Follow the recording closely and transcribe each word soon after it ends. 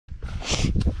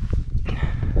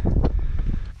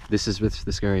This is with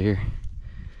this guy right here.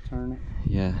 Turn it.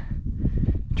 Yeah.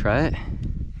 Try it.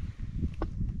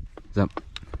 Is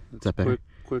that better?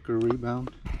 Quicker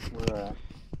rebound. We're at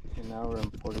an hour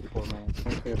and 44 minutes. I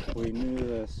think if we knew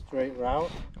the straight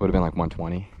route, It would have been like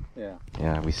 120. yeah.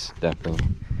 Yeah, we definitely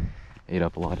ate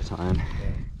up a lot of time.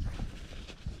 Yeah.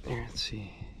 Here, let's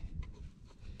see.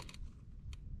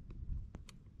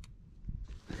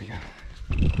 There we go.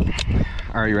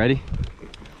 Are you ready?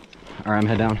 All right, I'm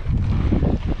head down.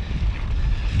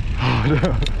 Oh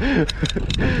no.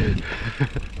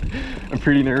 I'm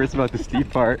pretty nervous about the steep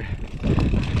part.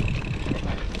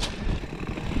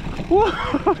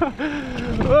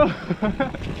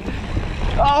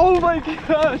 Oh my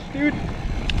gosh, dude.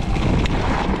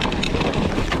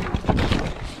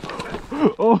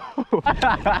 Oh. Oh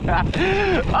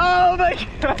my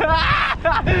god.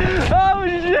 Oh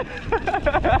shit.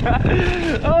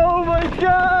 Oh my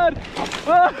god.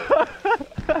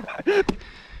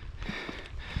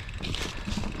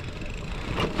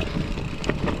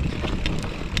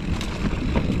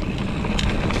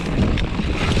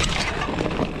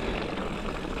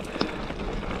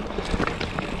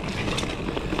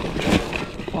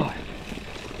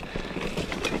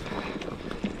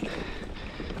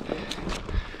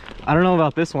 I don't know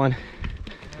about this one.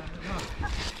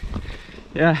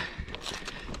 Yeah,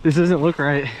 this doesn't look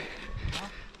right.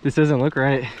 This doesn't look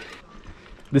right.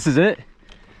 This is it?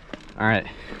 All right.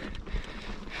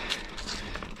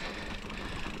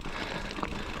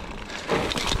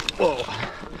 Whoa.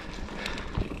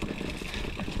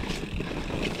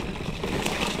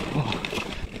 Whoa.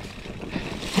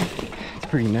 It's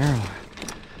pretty narrow.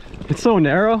 It's so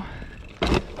narrow.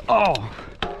 Oh,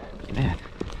 man.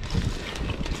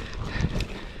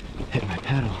 Hit my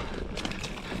pedal.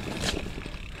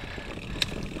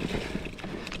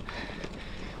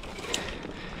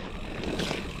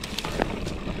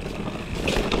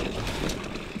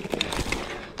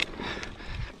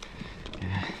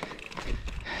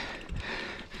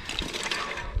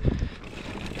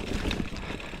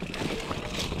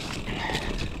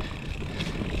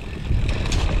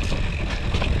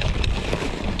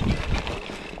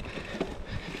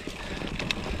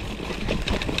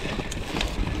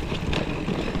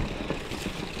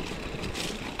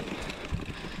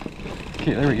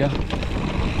 Okay, there we go.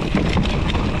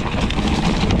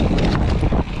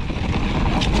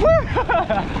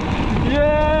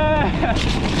 Yeah!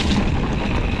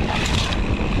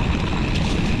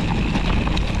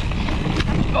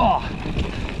 Oh!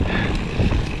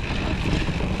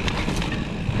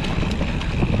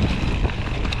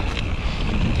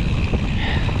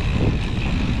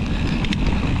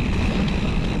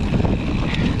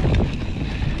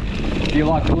 Be a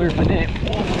lot cooler if I didn't.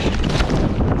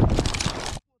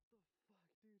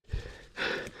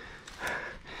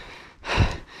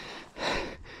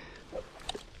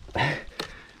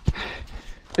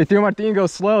 If your Martin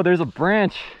goes slow, there's a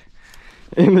branch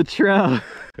in the trail.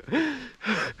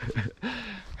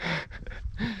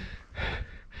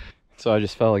 So I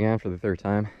just fell again for the third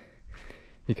time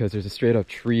because there's a straight up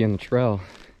tree in the trail.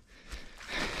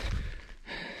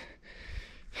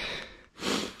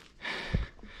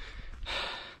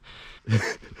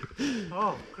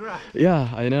 Oh crap.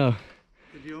 Yeah, I know.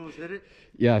 Did you almost hit it?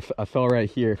 Yeah, I fell right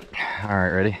here. All right,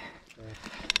 ready?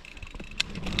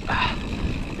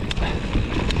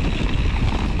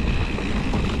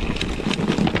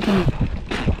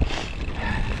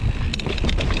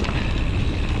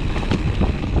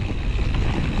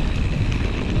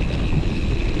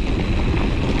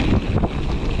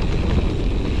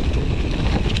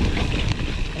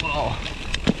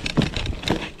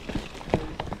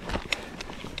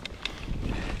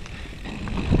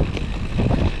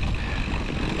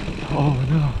 Oh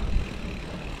no.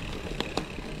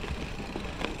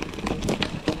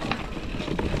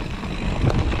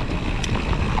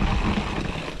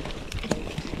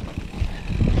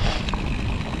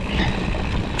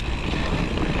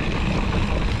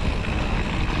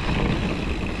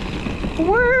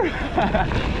 Where?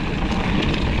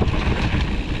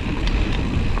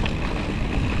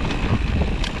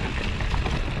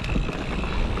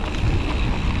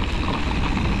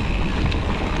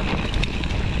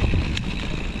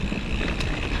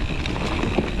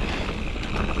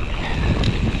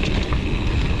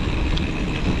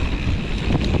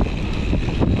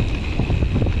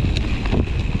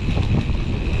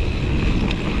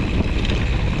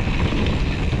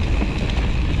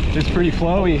 It's pretty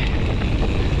flowy.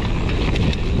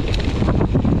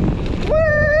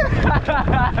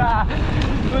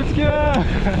 Let's go.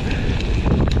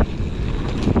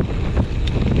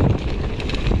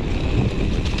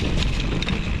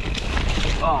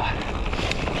 Oh.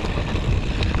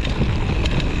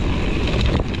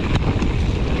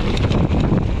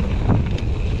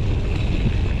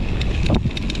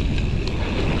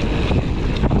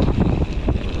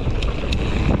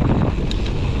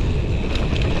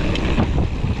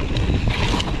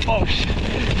 Oh shit.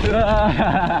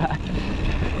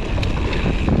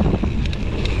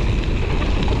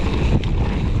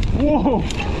 Whoa.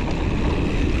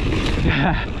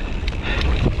 Yeah.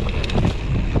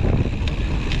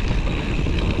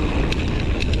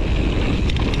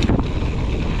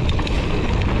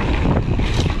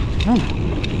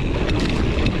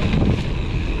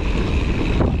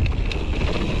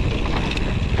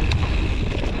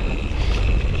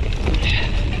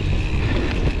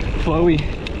 Flowy.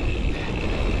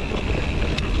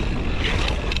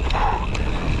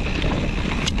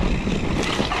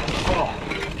 Oh.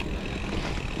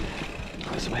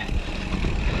 This way.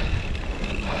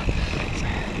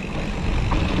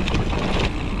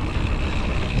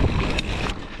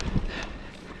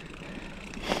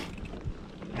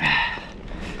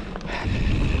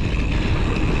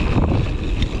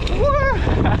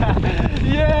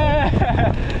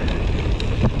 Yeah!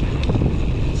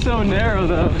 So narrow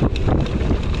though.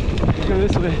 Go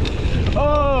this way.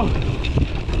 Oh!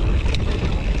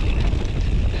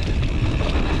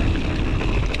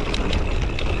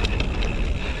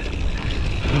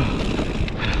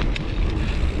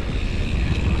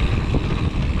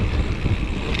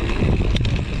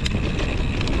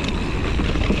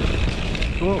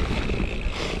 Whoa.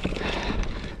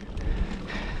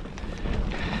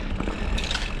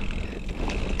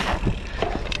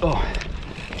 Oh.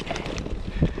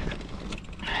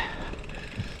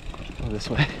 Go this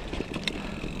way.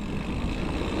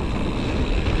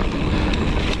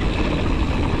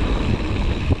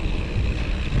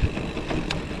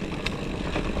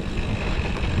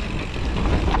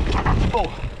 Oh.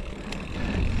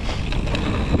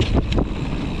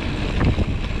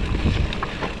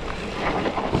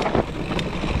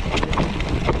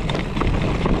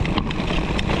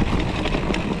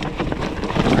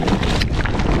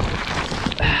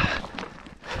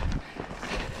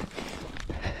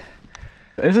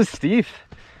 This is steep.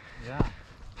 Yeah.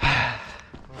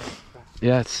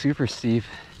 Yeah, it's super steep.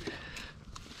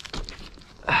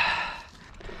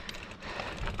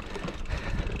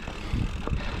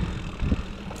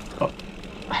 Oh. All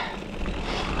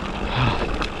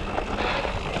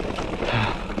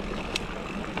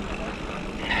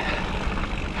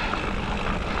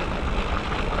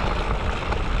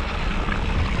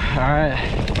right,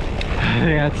 I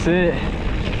think that's it.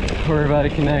 We're about to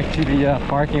connect to the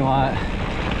parking lot.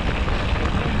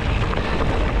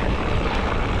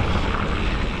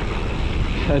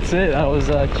 That's it. That was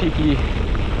Cheeky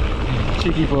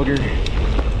Buggar.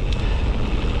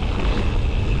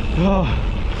 Oh,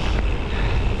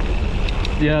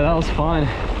 yeah, that was fun.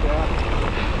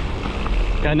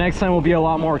 Yeah, next time we'll be a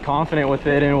lot more confident with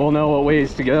it, and we'll know what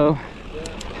ways to go.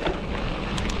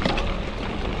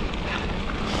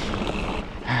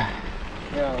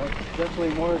 Yeah, it's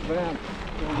definitely more advanced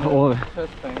than Well,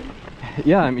 chest pain.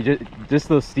 yeah, I mean, just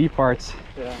those steep parts.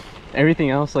 Yeah.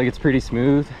 Everything else, like, it's pretty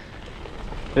smooth.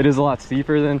 It is a lot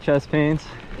steeper than chest pains.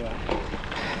 Yeah.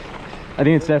 I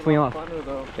think it's definitely a lot funner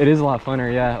though. It is a lot funner,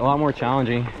 yeah. A lot more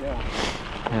challenging. Yeah.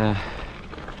 Yeah.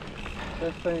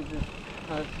 Chest pain just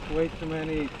has way too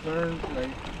many turns.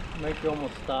 They make you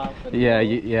almost stop. Yeah,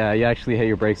 you actually hit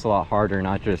your brakes a lot harder,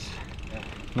 not just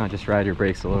ride your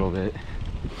brakes a little bit.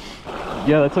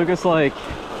 Yeah, that took us like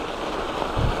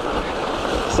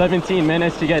 17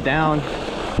 minutes to get down.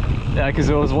 Yeah, because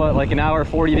it was what, like an hour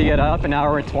 40 to get up, an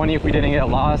hour and 20 if we didn't get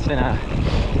lost, and a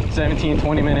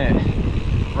 17-20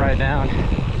 minute ride down.